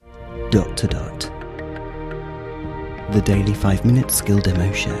The daily 5-minute skill demo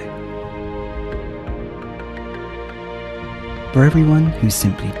show. For everyone who's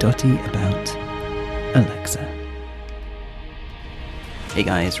simply dotty about Alexa. Hey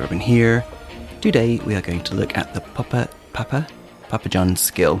guys, Robin here. Today we are going to look at the Papa John's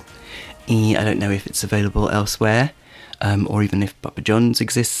skill. I don't know if it's available elsewhere, or even if Papa John's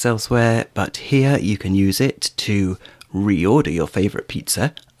exists elsewhere, but here you can use it to reorder your favourite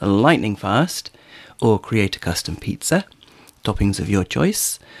pizza lightning fast, or create a custom pizza, toppings of your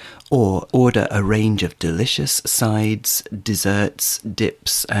choice, or order a range of delicious sides, desserts,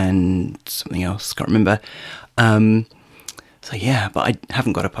 dips, and something else, can't remember. So yeah, but I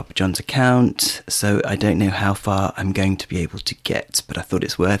haven't got a Papa John's account, so I don't know how far I'm going to be able to get, but I thought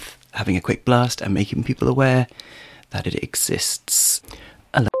it's worth having a quick blast and making people aware that it exists.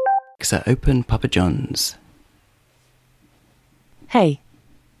 Alexa, open Papa John's. Hey.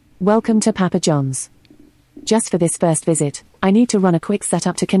 Welcome to Papa John's. Just for this first visit, I need to run a quick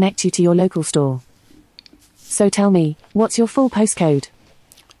setup to connect you to your local store. So tell me, what's your full postcode?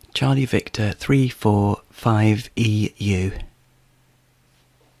 Charlie Victor 345EU.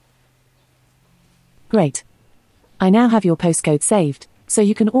 Great. I now have your postcode saved, so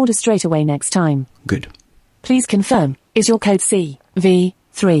you can order straight away next time. Good. Please confirm, is your code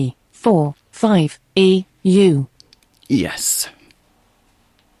CV345EU? Yes.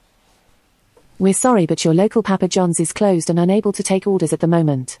 We're sorry, but your local Papa John's is closed and unable to take orders at the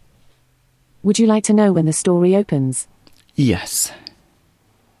moment. Would you like to know when the store reopens? Yes.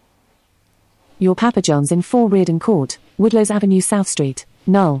 Your Papa John's in 4 Reardon Court, Woodlows Avenue, South Street,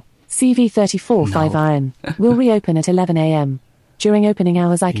 Null, CV345IN, will reopen at 11 a.m. During opening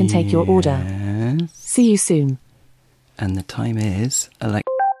hours I can take your order. See you soon. And the time is...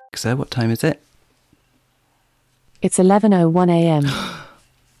 Alexa, what time is it? It's 11:01 a.m.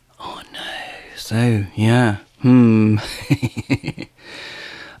 Oh no. So, yeah.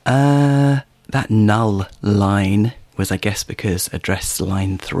 That null line was, I guess, because address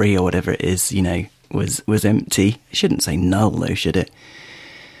line 3 or whatever it is, was empty. It shouldn't say null though, should it?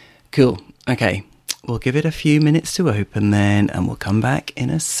 Cool. Okay. We'll give it a few minutes to open then, and we'll come back in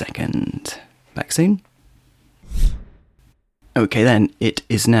a second. Back soon? Okay then, it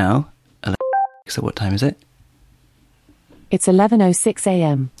is now... Alexa, what time is it? It's 11:06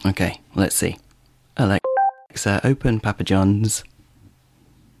 a.m. Okay, let's see. Alexa, open Papa John's.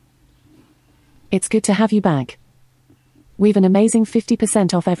 It's good to have you back. We've an amazing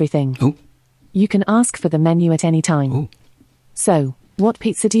 50% off everything. Oh. You can ask for the menu at any time. Oh. So, what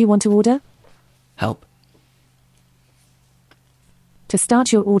pizza do you want to order? Help. To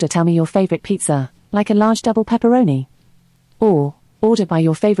start your order, tell me your favorite pizza, like a large double pepperoni. Or, order by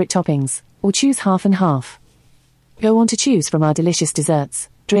your favorite toppings, or choose half and half. Go on to choose from our delicious desserts,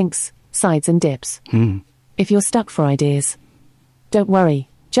 drinks, sides and dips. If you're stuck for ideas, don't worry,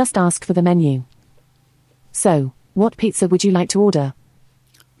 just ask for the menu. So, what pizza would you like to order?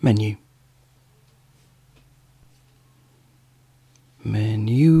 Menu.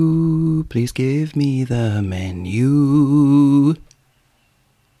 Menu, please give me the menu.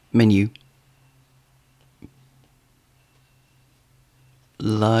 Menu.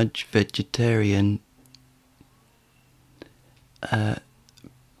 Large vegetarian.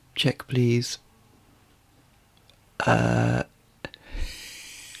 Check please. Alexa,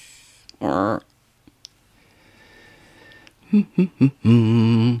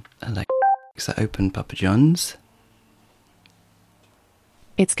 open Papa John's.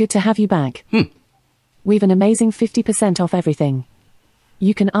 It's good to have you back. We've an amazing 50% off everything.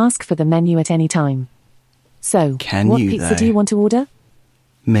 You can ask for the menu at any time. So, what pizza do you want to order?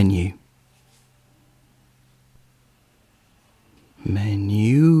 Menu.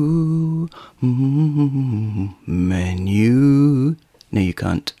 Menu. Menu. No, you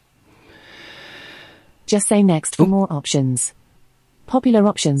can't. Just say next for more options. Popular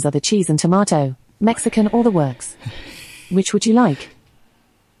options are the cheese and tomato, Mexican or the works. Which would you like?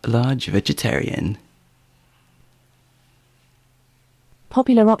 Large vegetarian.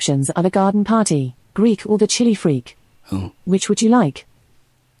 Popular options are the garden party, Greek or the chili freak. Oh. Which would you like?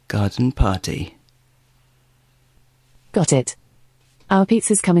 Garden party. Got it. Our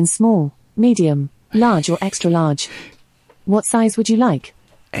pizzas come in small, medium, large or extra large. What size would you like?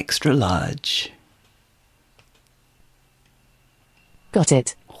 Extra large. Got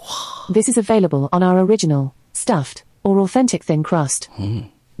it. This is available on our original, stuffed, or authentic thin crust.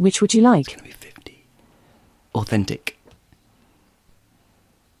 Which would you like? It's going to be 50. Authentic.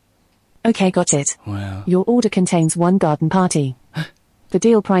 Okay, got it. Wow. Your order contains 1 garden party. The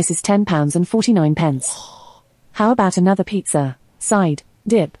deal price is £10.49. How about another pizza, side,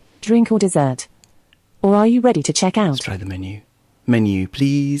 dip, drink or dessert? Or are you ready to check out? Let's try the menu. Menu,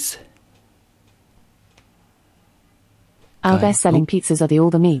 please. Our best-selling pizzas are the all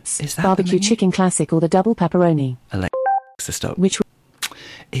the meats, Is that barbecue the menu? chicken classic or the double pepperoni. Alexa, stop. Which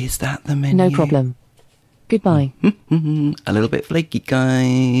Is that the menu? No problem. Goodbye. A little bit flaky,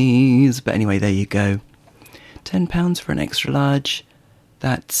 guys. But anyway, there you go. £10 for an extra large.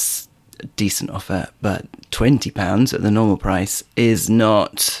 That's a decent offer, but £20 at the normal price is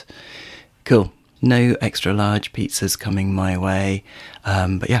not. Cool. No extra large pizzas coming my way.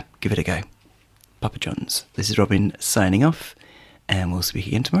 But yeah, give it a go. Papa John's. This is Robin signing off, and we'll speak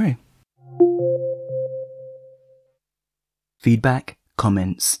again tomorrow. Feedback,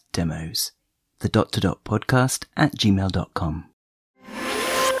 comments, demos. The podcast@gmail.com.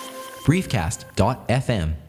 Briefcast.fm